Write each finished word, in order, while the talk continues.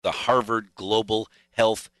the Harvard Global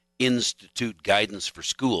Health Institute guidance for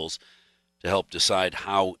schools to help decide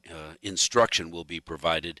how instruction will be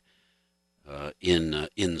provided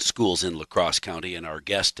in schools in La Crosse County. And our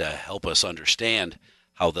guest to help us understand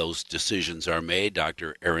how those decisions are made,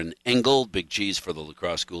 Dr. Aaron Engle, Big Cheese for the La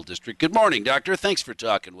Crosse School District. Good morning, Doctor. Thanks for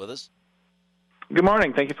talking with us. Good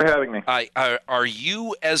morning. Thank you for having me. Are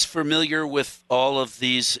you as familiar with all of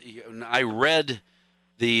these? I read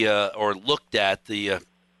or looked at the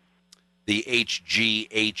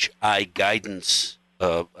HGHI guidance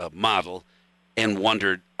model and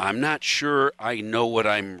wondered, I'm not sure I know what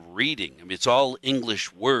I'm reading. I mean, it's all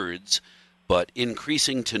English words, but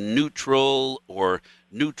increasing to neutral or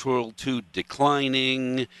neutral to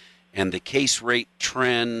declining, and the case rate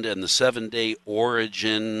trend and the 7-day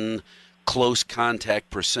origin, close contact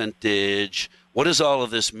percentage. What does all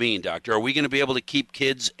of this mean, Doctor? Are we going to be able to keep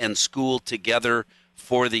kids and school together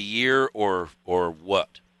for the year, or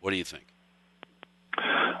what? What do you think?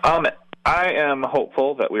 I am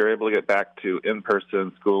hopeful that we are able to get back to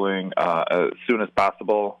in-person schooling as soon as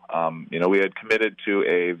possible. We had committed to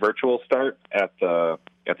a virtual start at the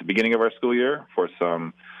beginning of our school year for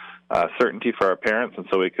some certainty for our parents, and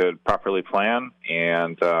so we could properly plan.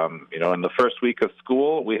 And in the first week of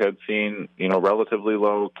school, we had seen relatively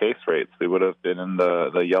low case rates. We would have been in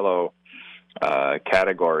the yellow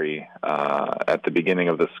category at the beginning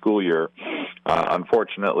of the school year.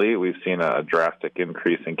 Unfortunately, we've seen a drastic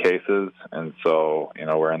increase in cases, and so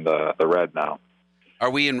we're in the red now. Are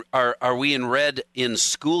we in red in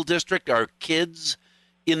school district? Are kids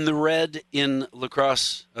in the red in La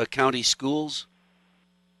Crosse County schools?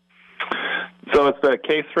 So it's the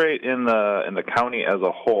case rate in the county as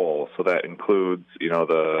a whole. So that includes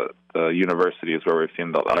the universities where we've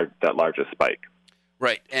seen that largest spike.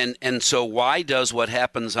 Right, and so why does what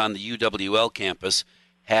happens on the UWL campus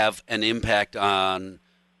have an impact on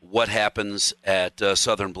what happens at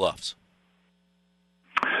Southern Bluffs?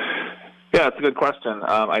 Yeah, it's a good question.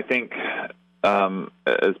 I think,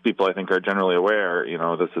 as people I think are generally aware,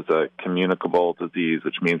 this is a communicable disease,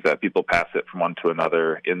 which means that people pass it from one to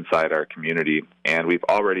another inside our community. And we've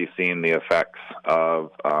already seen the effects of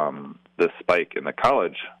this spike in the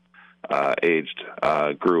college-aged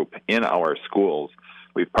group in our schools.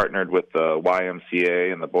 We've partnered with the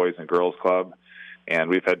YMCA and the Boys and Girls Club,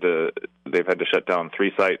 and they've had to shut down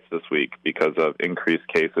 3 sites this week because of increased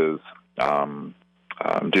cases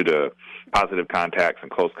due to positive contacts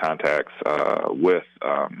and close contacts with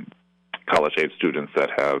college-age students that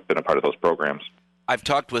have been a part of those programs. I've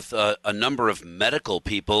talked with a number of medical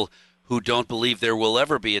people who don't believe there will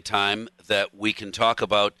ever be a time that we can talk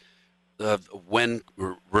about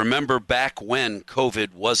remember back when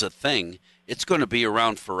COVID was a thing. It's going to be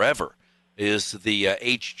around forever. Is the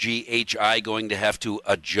HGHI going to have to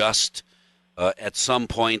adjust at some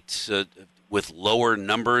point with lower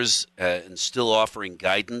numbers and still offering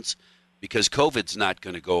guidance? Because COVID's not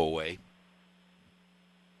going to go away.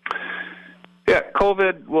 Yeah,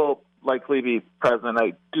 COVID will likely be present.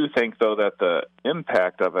 I do think, though, that the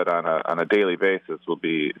impact of it on a daily basis will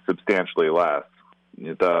be substantially less.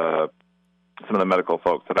 Some of the medical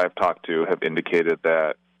folks that I've talked to have indicated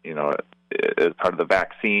that, as part of the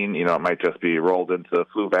vaccine, it might just be rolled into the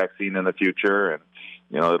flu vaccine in the future, and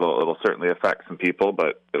it'll certainly affect some people,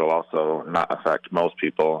 but it'll also not affect most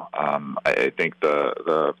people. I think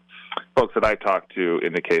the folks that I talk to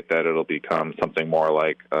indicate that it'll become something more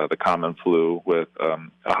like the common flu with a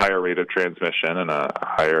higher rate of transmission and a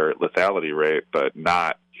higher lethality rate, but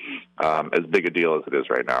not as big a deal as it is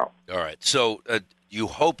right now. All right. So you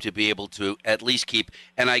hope to be able to at least keep,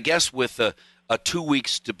 and I guess with a 2-week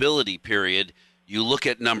stability period, you look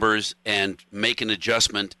at numbers and make an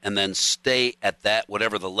adjustment and then stay at that,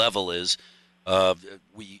 whatever the level is.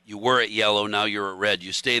 You were at yellow, now you're at red.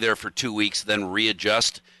 You stay there for 2 weeks, then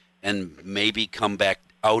readjust and maybe come back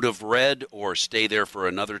out of red, or stay there for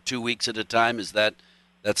another 2 weeks at a time?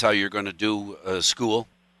 That's how you're going to do school?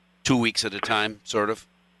 2 weeks at a time, sort of?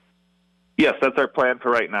 Yes, that's our plan for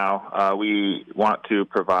right now. We want to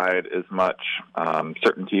provide as much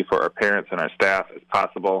certainty for our parents and our staff as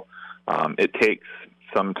possible. It takes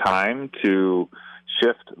some time to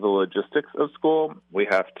shift the logistics of school. We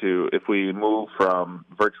have to, if we move from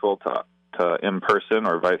virtual to in-person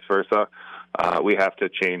or vice versa, we have to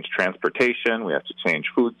change transportation, we have to change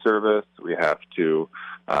food service, we have to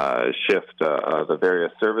shift the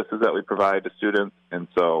various services that we provide to students, and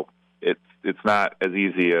so it's not as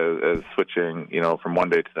easy as switching, from one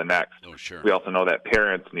day to the next. Oh, sure. We also know that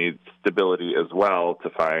parents need stability as well to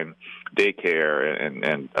find daycare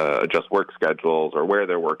and adjust work schedules or where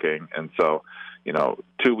they're working, and so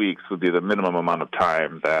 2 weeks would be the minimum amount of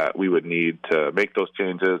time that we would need to make those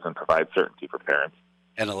changes and provide certainty for parents.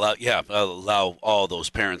 And allow all those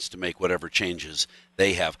parents to make whatever changes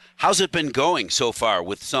they have. How's it been going so far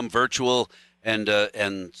with some virtual and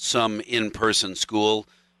some in-person school?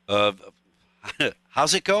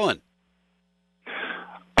 How's it going?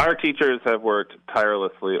 Our teachers have worked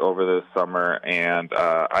tirelessly over this summer, and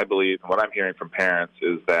I believe what I'm hearing from parents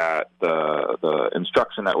is that the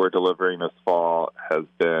instruction that we're delivering this fall has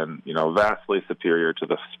been, vastly superior to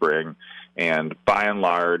the spring. And by and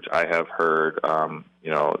large, I have heard,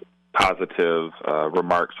 positive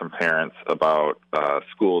remarks from parents about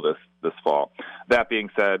school this fall. That being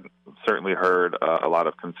said, certainly heard a lot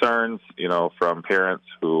of concerns, from parents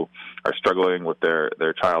who are struggling with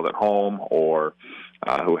their child at home or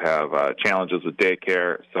who have challenges with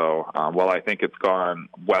daycare. So while I think it's gone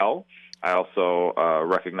well, I also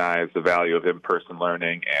recognize the value of in-person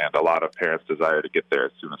learning, and a lot of parents desire to get there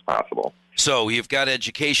as soon as possible. So you've got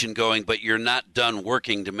education going, but you're not done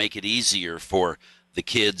working to make it easier for the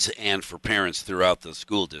kids and for parents throughout the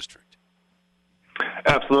school district.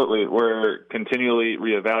 Absolutely. We're continually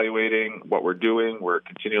reevaluating what we're doing. We're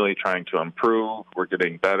continually trying to improve. We're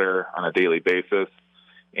getting better on a daily basis.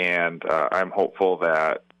 And I'm hopeful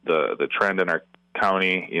that the trend in our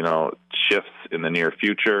county, shifts in the near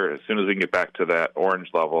future. As soon as we can get back to that orange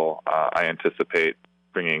level, I anticipate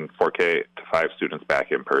bringing 4K to 5 students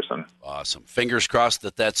back in person. Awesome. Fingers crossed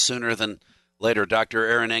that that's sooner than later. Dr.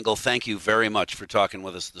 Aaron Engle, thank you very much for talking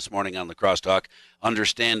with us this morning on the Crosstalk,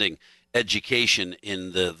 understanding education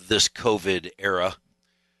in this COVID era.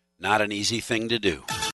 Not an easy thing to do.